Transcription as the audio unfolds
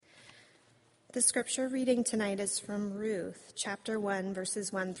The scripture reading tonight is from Ruth, chapter 1,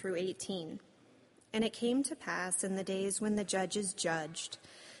 verses 1 through 18. And it came to pass in the days when the judges judged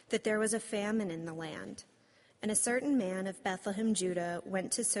that there was a famine in the land. And a certain man of Bethlehem, Judah,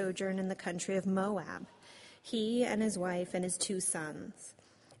 went to sojourn in the country of Moab, he and his wife and his 2 sons.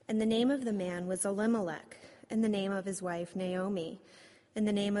 And the name of the man was Elimelech, and the name of his wife Naomi, and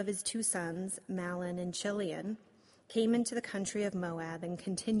the name of his 2 sons, Mahlon and Chilion, came into the country of Moab and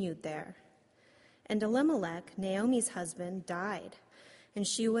continued there. And Elimelech, Naomi's husband, died, and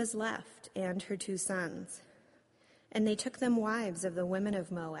she was left, and her 2 sons. And they took them wives of the women of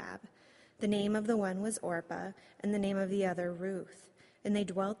Moab. The name of the one was Orpah, and the name of the other Ruth. And they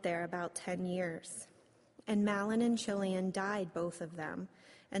dwelt there about 10 years. And Mahlon and Chilion died, both of them,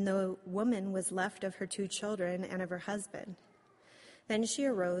 and the woman was left of her 2 children and of her husband. Then she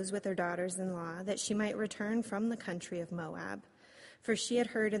arose with her daughters-in-law, that she might return from the country of Moab. For she had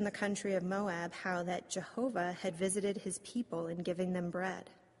heard in the country of Moab how that Jehovah had visited his people in giving them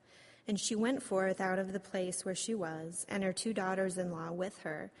bread. And she went forth out of the place where she was, and her 2 daughters-in-law with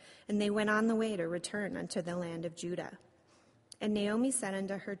her, and they went on the way to return unto the land of Judah. And Naomi said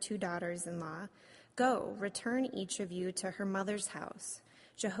unto her 2 daughters-in-law, Go, return each of you to her mother's house.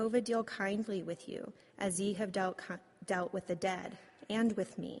 Jehovah deal kindly with you, as ye have dealt with the dead, and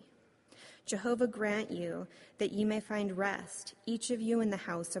with me. Jehovah grant you that ye may find rest, each of you in the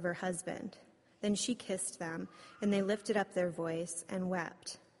house of her husband. Then she kissed them, and they lifted up their voice and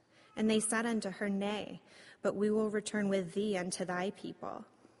wept. And they said unto her, Nay, but we will return with thee unto thy people.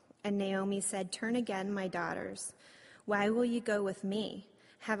 And Naomi said, Turn again, my daughters. Why will ye go with me?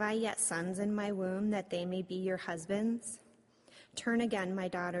 Have I yet sons in my womb, that they may be your husbands? Turn again, my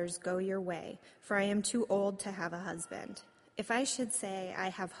daughters, go your way, for I am too old to have a husband. If I should say, I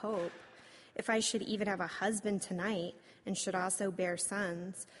have hope, if I should even have a husband tonight, and should also bear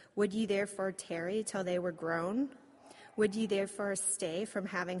sons, would ye therefore tarry till they were grown? Would ye therefore stay from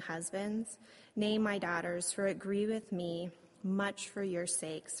having husbands? Nay, my daughters, for it grieveth me much for your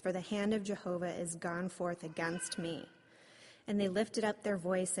sakes, for the hand of Jehovah is gone forth against me. And they lifted up their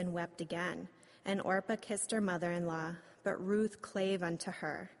voice and wept again. And Orpah kissed her mother-in-law, but Ruth clave unto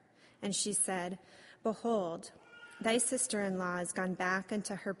her. And she said, Behold, thy sister-in-law is gone back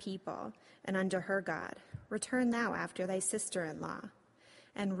unto her people, and unto her God. Return thou after thy sister-in-law.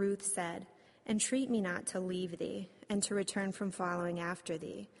 And Ruth said, Entreat me not to leave thee, and to return from following after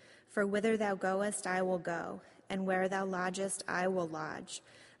thee. For whither thou goest I will go, and where thou lodgest I will lodge.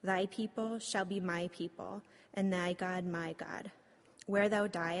 Thy people shall be my people, and thy God my God. Where thou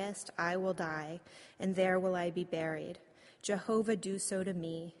diest I will die, and there will I be buried. Jehovah do so to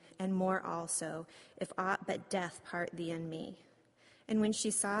me, and more also, if aught but death part thee and me. And when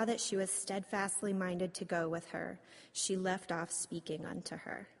she saw that she was steadfastly minded to go with her, she left off speaking unto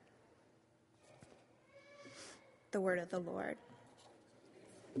her. The word of the Lord.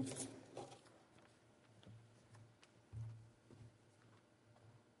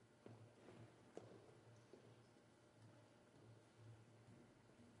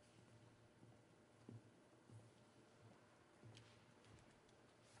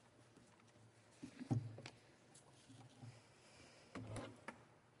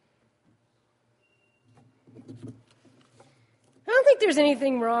 I don't think there's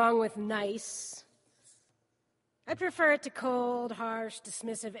anything wrong with nice. I prefer it to cold, harsh,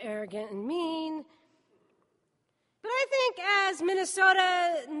 dismissive, arrogant, and mean. But I think, as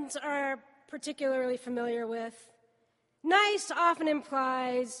Minnesotans are particularly familiar with, nice often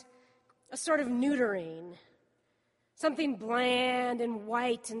implies a sort of neutering, something bland and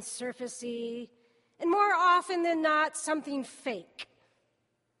white and surfacey, and more often than not, something fake.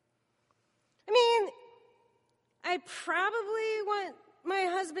 I mean, I probably want my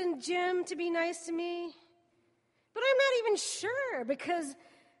husband Jim to be nice to me, but I'm not even sure, because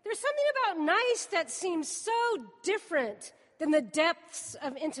there's something about nice that seems so different than the depths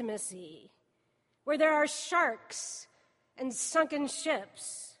of intimacy, where there are sharks and sunken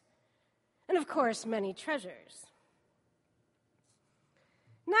ships, and of course, many treasures.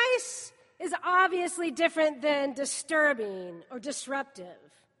 Nice is obviously different than disturbing or disruptive.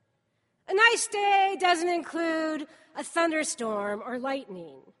 A nice day doesn't include a thunderstorm or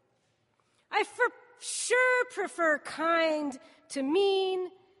lightning. I for sure prefer kind to mean,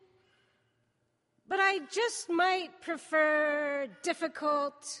 but I just might prefer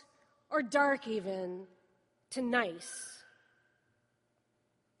difficult or dark even to nice.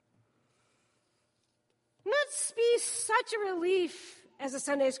 Must be such a relief as a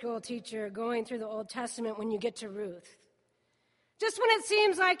Sunday school teacher going through the Old Testament when you get to Ruth. Just when it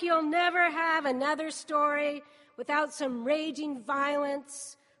seems like you'll never have another story without some raging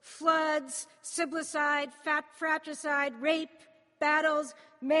violence, floods, siblicide, fratricide, rape, battles,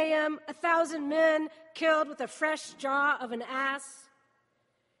 mayhem, 1,000 men killed with a fresh jaw of an ass.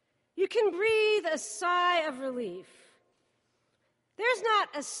 You can breathe a sigh of relief. There's not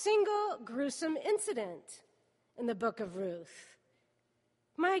a single gruesome incident in the book of Ruth.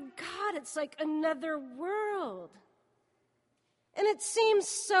 My God, it's like another world. And it seems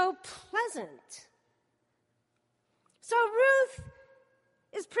so pleasant. So Ruth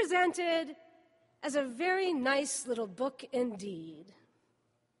is presented as a very nice little book indeed.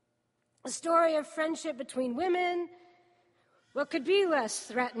 A story of friendship between women. What could be less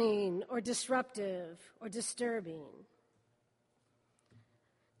threatening or disruptive or disturbing?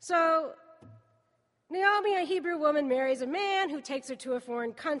 So, Naomi, a Hebrew woman, marries a man who takes her to a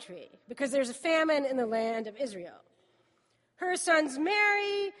foreign country because there's a famine in the land of Israel. Her sons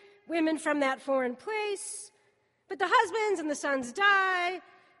marry women from that foreign place, but the husbands and the sons die,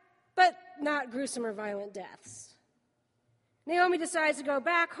 but not gruesome or violent deaths. Naomi decides to go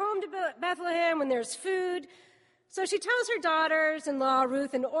back home to Bethlehem when there's food, so she tells her daughters-in-law,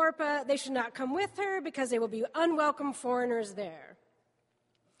 Ruth and Orpah, they should not come with her because they will be unwelcome foreigners there.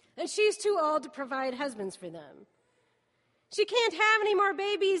 And she's too old to provide husbands for them. She can't have any more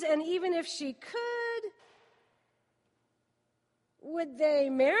babies, and even if she could, would they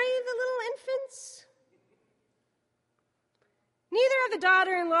marry the little infants? Neither of the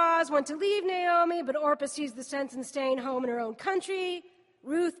daughter-in-laws want to leave Naomi, but Orpah sees the sense in staying home in her own country.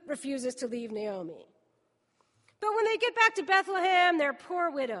 Ruth refuses to leave Naomi. But when they get back to Bethlehem, they're poor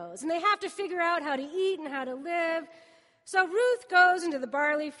widows, and they have to figure out how to eat and how to live. So Ruth goes into the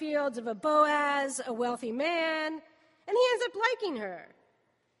barley fields of a Boaz, a wealthy man, and he ends up liking her.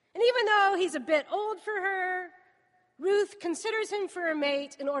 And even though he's a bit old for her, Ruth considers him for a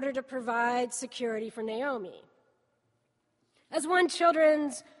mate in order to provide security for Naomi. As one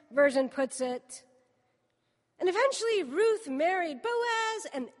children's version puts it, and eventually Ruth married Boaz,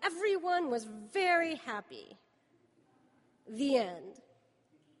 and everyone was very happy. The end.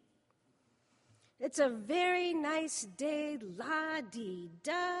 It's a very nice day,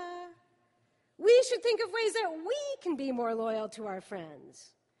 la-dee-da. We should think of ways that we can be more loyal to our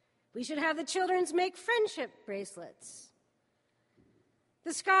friends. We should have the children's make friendship bracelets.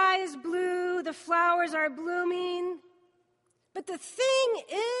 The sky is blue, the flowers are blooming. But the thing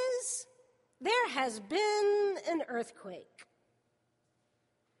is, there has been an earthquake.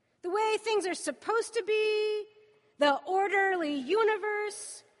 The way things are supposed to be, the orderly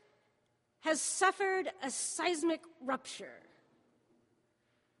universe, has suffered a seismic rupture.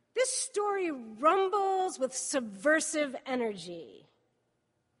 This story rumbles with subversive energy.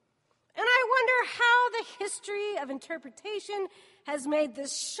 And I wonder how the history of interpretation has made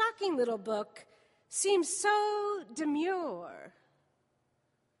this shocking little book seem so demure.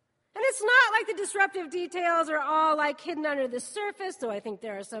 And it's not like the disruptive details are all like hidden under the surface, though I think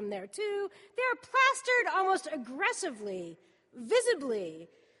there are some there too. They're plastered almost aggressively, visibly.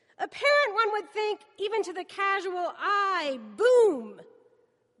 Apparent, one would think, even to the casual eye, boom,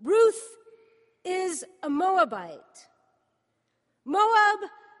 Ruth is a Moabite. Moab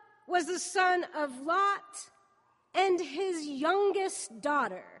was the son of Lot and his youngest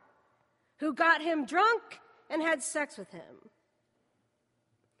daughter, who got him drunk and had sex with him.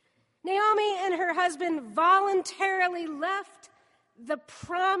 Naomi and her husband voluntarily left the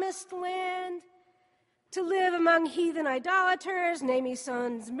promised land to live among heathen idolaters. Naomi's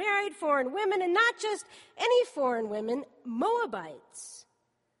sons married foreign women, and not just any foreign women, Moabites.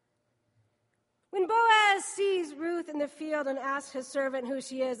 When Boaz sees Ruth in the field and asks his servant who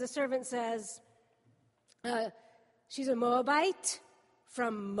she is, the servant says, she's a Moabite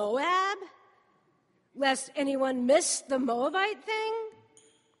from Moab, lest anyone miss the Moabite thing.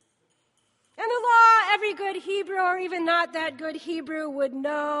 And the law, every good Hebrew or even not that good Hebrew would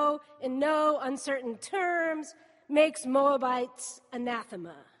know in no uncertain terms, makes Moabites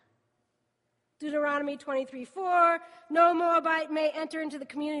anathema. Deuteronomy 23:4, no Moabite may enter into the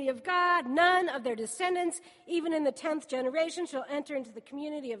community of God. None of their descendants, even in the 10th generation, shall enter into the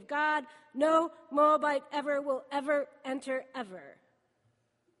community of God. No Moabite will ever enter ever.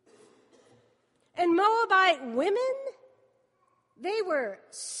 And Moabite women, they were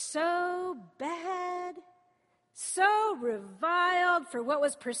so bad, so reviled for what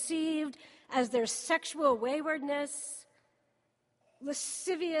was perceived as their sexual waywardness,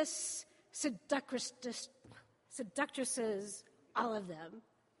 lascivious seductresses, all of them.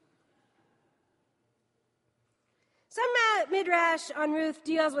 Some Midrash on Ruth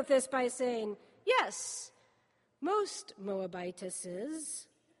deals with this by saying, yes, most Moabitesses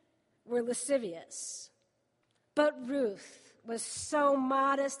were lascivious, but Ruth was so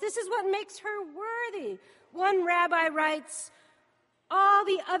modest. This is what makes her worthy. One rabbi writes, all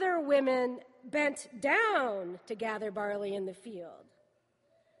the other women bent down to gather barley in the field,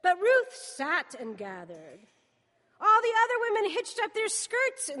 but Ruth sat and gathered. All the other women hitched up their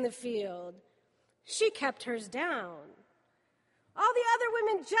skirts in the field. She kept hers down. All the other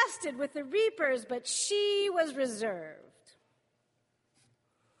women jested with the reapers, but she was reserved.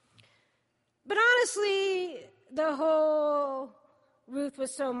 But honestly, the whole Ruth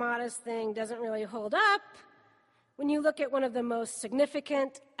was so modest thing doesn't really hold up when you look at one of the most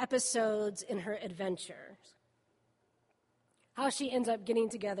significant episodes in her adventures, how she ends up getting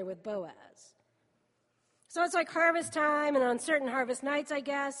together with Boaz. So it's like harvest time, and on certain harvest nights, I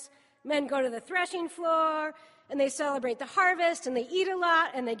guess, men go to the threshing floor, and they celebrate the harvest, and they eat a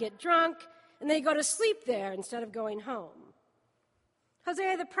lot, and they get drunk, and they go to sleep there instead of going home.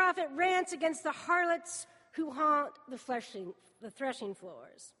 Hosea the prophet rants against the harlots who haunt the threshing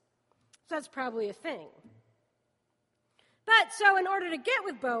floors. So that's probably a thing. But so in order to get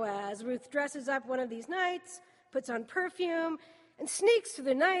with Boaz, Ruth dresses up one of these nights, puts on perfume, and sneaks through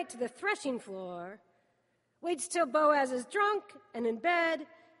the night to the threshing floor, waits till Boaz is drunk and in bed,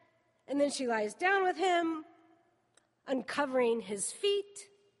 and then she lies down with him, uncovering his feet,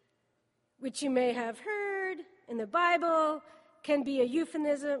 which you may have heard in the Bible can be a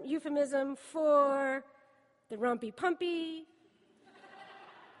euphemism for the rumpy-pumpy,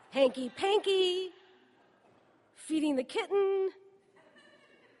 hanky-panky, feeding the kitten,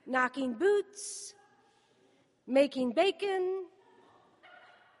 knocking boots, making bacon,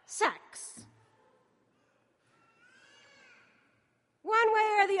 sex. One way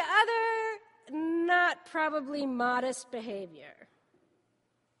or the other, not probably modest behavior.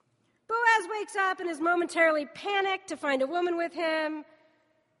 Boaz wakes up and is momentarily panicked to find a woman with him.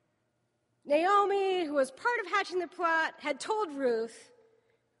 Naomi, who was part of hatching the plot, had told Ruth,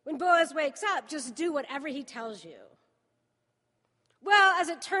 when Boaz wakes up, just do whatever he tells you. Well, as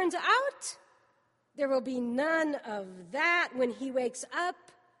it turns out, there will be none of that. When he wakes up,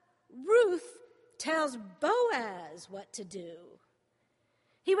 Ruth tells Boaz what to do.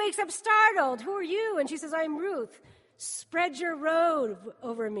 He wakes up startled. Who are you? And she says, I'm Ruth. Spread your robe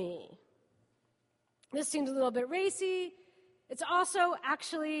over me. This seems a little bit racy. It's also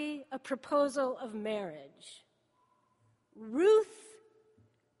actually a proposal of marriage. Ruth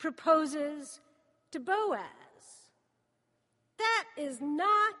proposes to Boaz. That is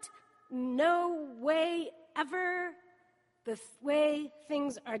not, no way ever, the way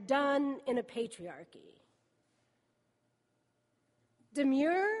things are done in a patriarchy.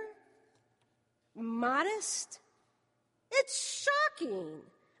 Demure, modest, it's shocking.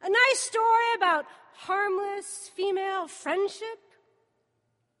 A nice story about harmless female friendship.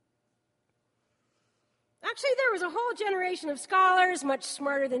 Actually, there was a whole generation of scholars, much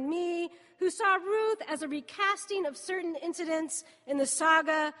smarter than me, who saw Ruth as a recasting of certain incidents in the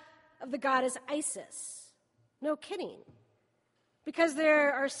saga of the goddess Isis. No kidding. Because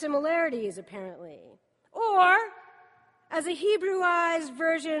there are similarities, apparently. Or as a Hebrewized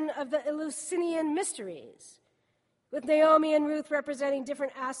version of the Eleusinian mysteries, with Naomi and Ruth representing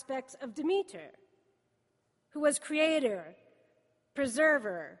different aspects of Demeter, who was creator,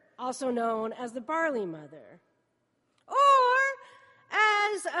 preserver, also known as the barley mother. Or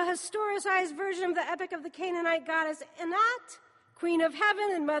as a historicized version of the epic of the Canaanite goddess Anat, queen of heaven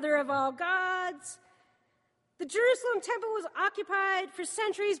and mother of all gods. The Jerusalem temple was occupied for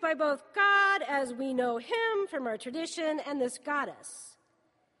centuries by both God, as we know him from our tradition, and this goddess,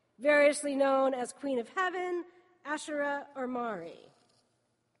 variously known as Queen of Heaven, Asherah, or Mari.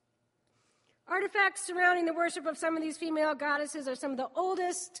 Artifacts surrounding the worship of some of these female goddesses are some of the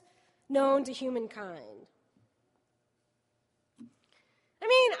oldest known to humankind. I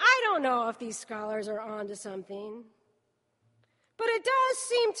mean, I don't know if these scholars are onto something, but it does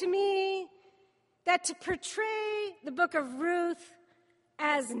seem to me that to portray the book of Ruth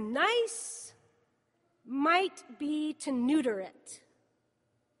as nice might be to neuter it,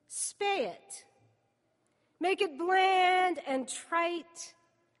 spay it, make it bland and trite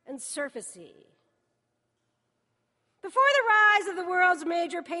and surfacey. Before the rise of the world's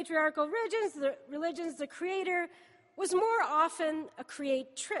major patriarchal religions, the creator was more often a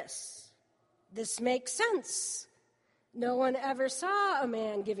creatress. This makes sense. No one ever saw a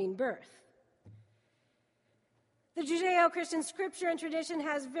man giving birth. The Judeo-Christian scripture and tradition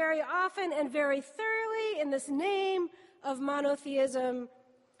has very often and very thoroughly, in this name of monotheism,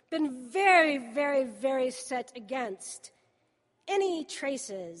 been very, very, very set against any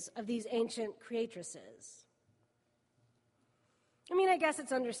traces of these ancient creatresses. I mean, I guess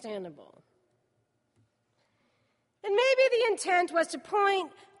it's understandable. And maybe the intent was to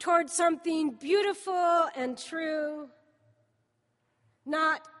point towards something beautiful and true,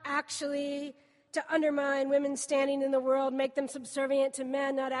 not actually to undermine women's standing in the world, make them subservient to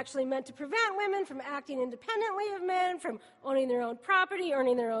men, not actually meant to prevent women from acting independently of men, from owning their own property,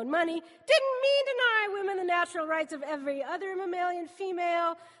 earning their own money. Didn't mean to deny women the natural rights of every other mammalian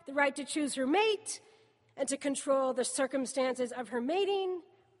female, the right to choose her mate and to control the circumstances of her mating.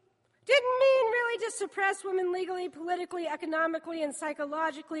 Didn't mean really to suppress women legally, politically, economically, and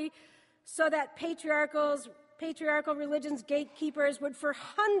psychologically so that patriarchal religion's gatekeepers would for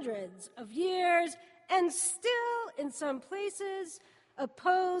hundreds of years and still in some places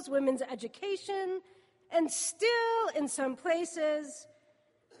oppose women's education and still in some places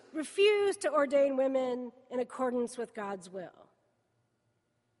refuse to ordain women in accordance with God's will.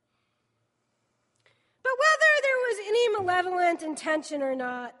 But whether there was any malevolent intention or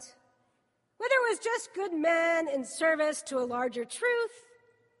not, whether it was just good men in service to a larger truth,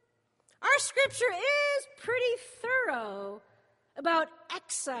 our scripture is pretty thorough about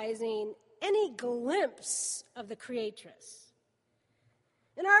excising any glimpse of the creatress.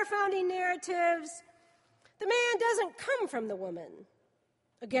 In our founding narratives, the man doesn't come from the woman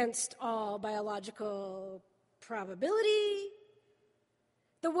against all biological probability.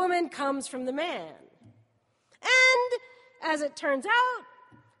 The woman comes from the man. And as it turns out,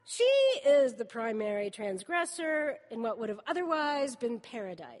 she is the primary transgressor in what would have otherwise been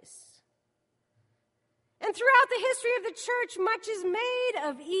paradise. And throughout the history of the church, much is made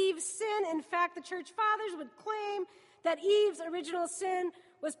of Eve's sin. In fact, the church fathers would claim that Eve's original sin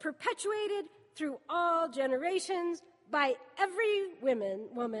was perpetuated through all generations by every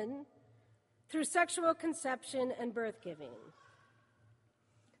woman through sexual conception and birth-giving.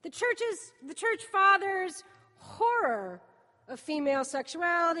 The church fathers' horror of female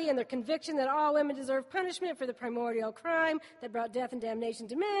sexuality and their conviction that all women deserve punishment for the primordial crime that brought death and damnation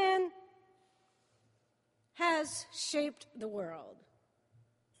to man has shaped the world.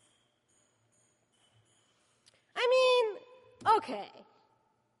 I mean, okay.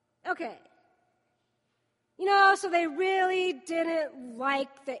 So they really didn't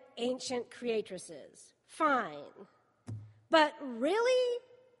like the ancient creatresses. Fine. But really?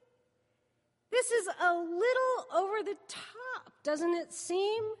 This is a little over the top, doesn't it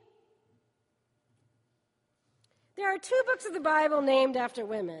seem? There are 2 books of the Bible named after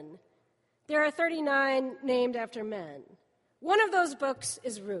women. There are 39 named after men. One of those books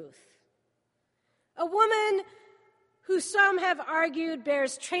is Ruth, a woman who some have argued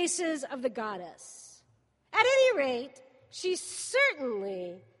bears traces of the goddess. At any rate, she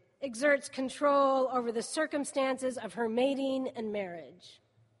certainly exerts control over the circumstances of her mating and marriage.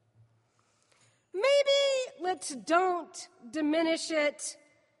 Maybe let's don't diminish it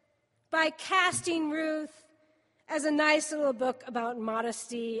by casting Ruth as a nice little book about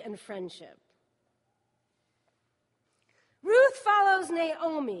modesty and friendship. Ruth follows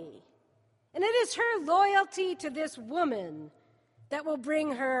Naomi, and it is her loyalty to this woman that will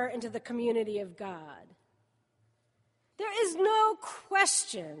bring her into the community of God. There is no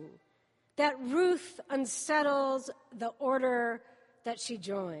question that Ruth unsettles the order that she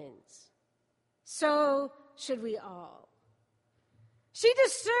joins. So should we all. She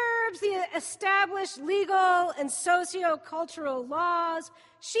disturbs the established legal and socio-cultural laws.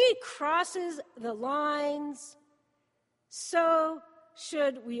 She crosses the lines. So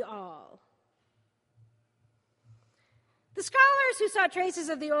should we all. The scholars who saw traces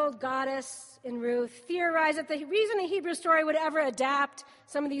of the old goddess in Ruth theorized that the reason a Hebrew story would ever adapt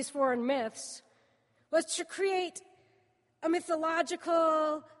some of these foreign myths was to create a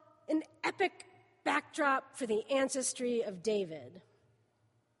mythological, an epic backdrop for the ancestry of David.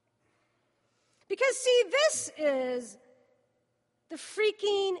 Because, see, this is the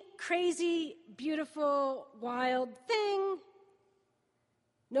freaking, crazy, beautiful, wild thing.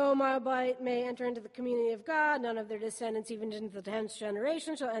 No Moabite may enter into the community of God. None of their descendants, even into the 10th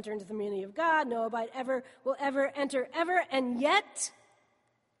generation, shall enter into the community of God. No Moabite will ever enter ever. And yet,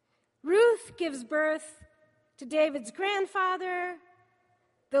 Ruth gives birth to David's grandfather,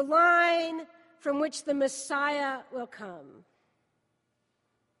 the line from which the Messiah will come.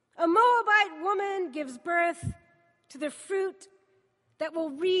 A Moabite woman gives birth to the fruit that will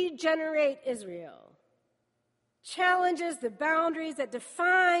regenerate Israel, challenges the boundaries that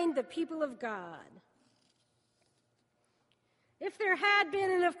define the people of God. If there had been,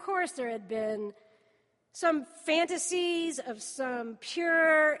 and of course there had been, some fantasies of some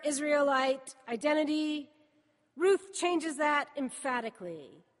pure Israelite identity, Ruth changes that emphatically.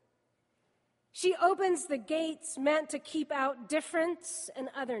 She opens the gates meant to keep out difference and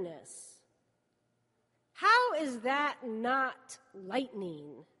otherness. How is that not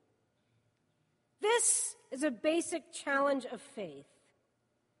lightning? This is a basic challenge of faith.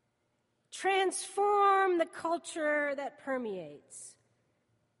 Transform the culture that permeates.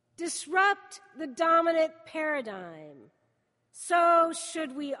 Disrupt the dominant paradigm. So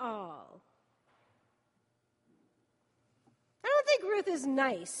should we all. I don't think Ruth is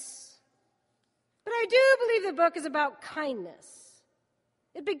nice, but I do believe the book is about kindness.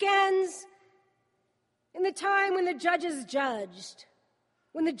 It begins in the time when the judges judged.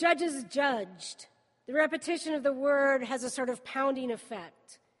 When the judges judged, the repetition of the word has a sort of pounding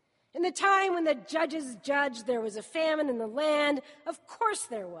effect. In the time when the judges judged, there was a famine in the land. Of course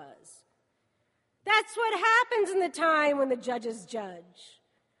there was. That's what happens in the time when the judges judge.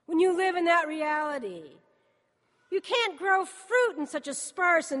 When you live in that reality, you can't grow fruit in such a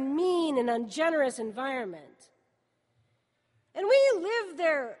sparse and mean and ungenerous environment. And we live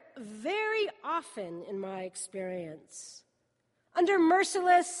there very often, in my experience, under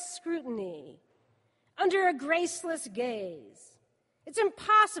merciless scrutiny, under a graceless gaze. It's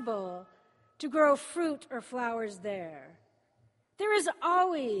impossible to grow fruit or flowers there. There is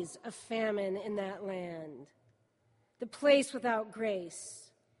always a famine in that land, the place without grace.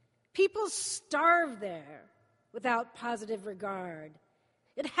 People starve there without positive regard.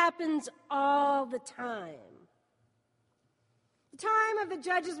 It happens all the time. The time of the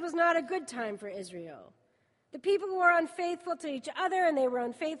judges was not a good time for Israel. The people were unfaithful to each other and they were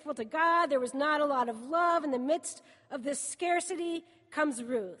unfaithful to God. There was not a lot of love. In the midst of this scarcity comes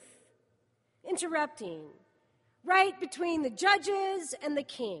Ruth, interrupting, right between the judges and the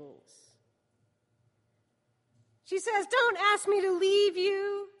kings. She says, "Don't ask me to leave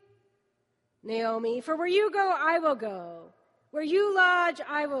you, Naomi, for where you go, I will go. Where you lodge,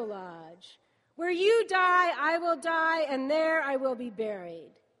 I will lodge. Where you die, I will die, and there I will be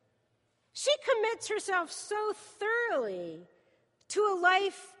buried." She commits herself so thoroughly to a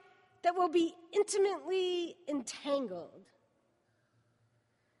life that will be intimately entangled.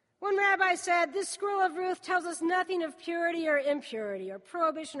 One rabbi said, "This scroll of Ruth tells us nothing of purity or impurity or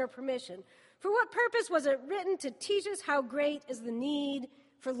prohibition or permission. For what purpose was it written? To teach us how great is the need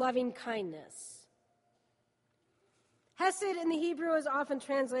for loving kindness." Hesed in the Hebrew is often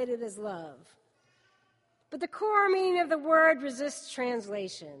translated as love. But the core meaning of the word resists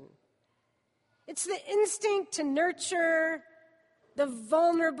translation. It's the instinct to nurture the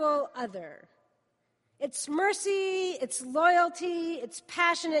vulnerable other. It's mercy, it's loyalty, it's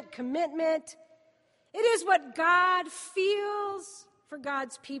passionate commitment. It is what God feels for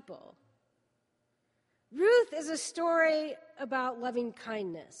God's people. Ruth is a story about loving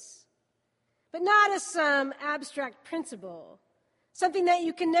kindness, but not as some abstract principle, something that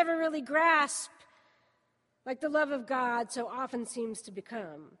you can never really grasp, like the love of God so often seems to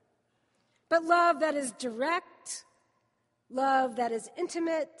become. But love that is direct, love that is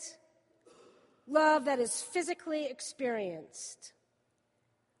intimate, love that is physically experienced.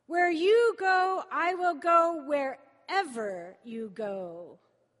 Where you go, I will go wherever you go.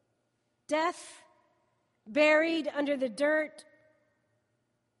 Death, buried under the dirt.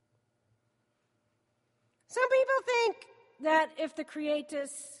 Some people think that if the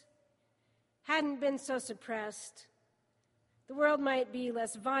Creatus hadn't been so suppressed, the world might be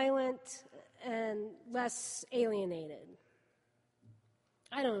less violent and less alienated.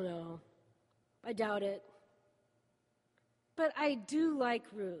 I don't know. I doubt it. But I do like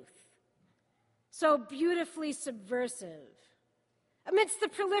Ruth. So beautifully subversive. Amidst the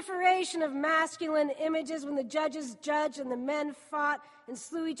proliferation of masculine images when the judges judged and the men fought and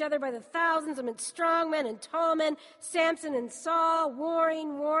slew each other by the thousands, amidst strong men and tall men, Samson and Saul,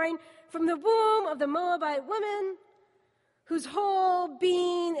 warring, from the womb of the Moabite woman, whose whole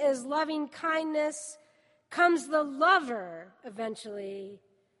being is loving kindness, comes the lover, eventually,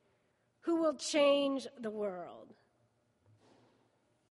 who will change the world.